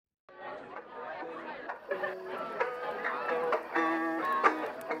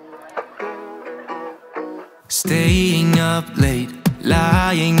Staying up late,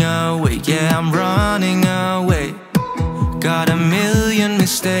 lying awake, yeah, I'm running away. Got a million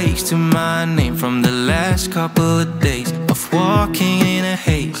mistakes to my name from the last couple of days of walking in a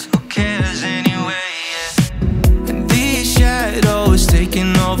haze. Who cares anyway, yeah. And these shadows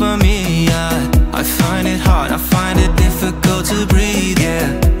taking over me, I find it hard, I find it difficult to breathe,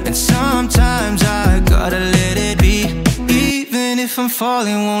 yeah. And sometimes I gotta let it be. Even if I'm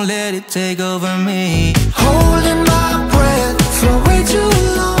falling, won't let it take over me. Holding my breath for way too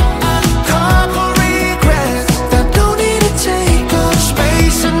long. Couple regrets that don't need to take up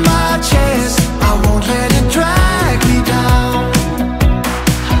space in my chest. I won't let it drag me down.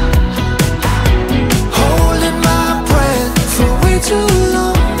 Holding my breath for way too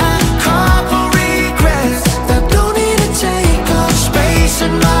long. Couple regrets that don't need to take up space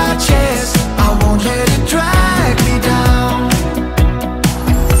in my chest. I won't let it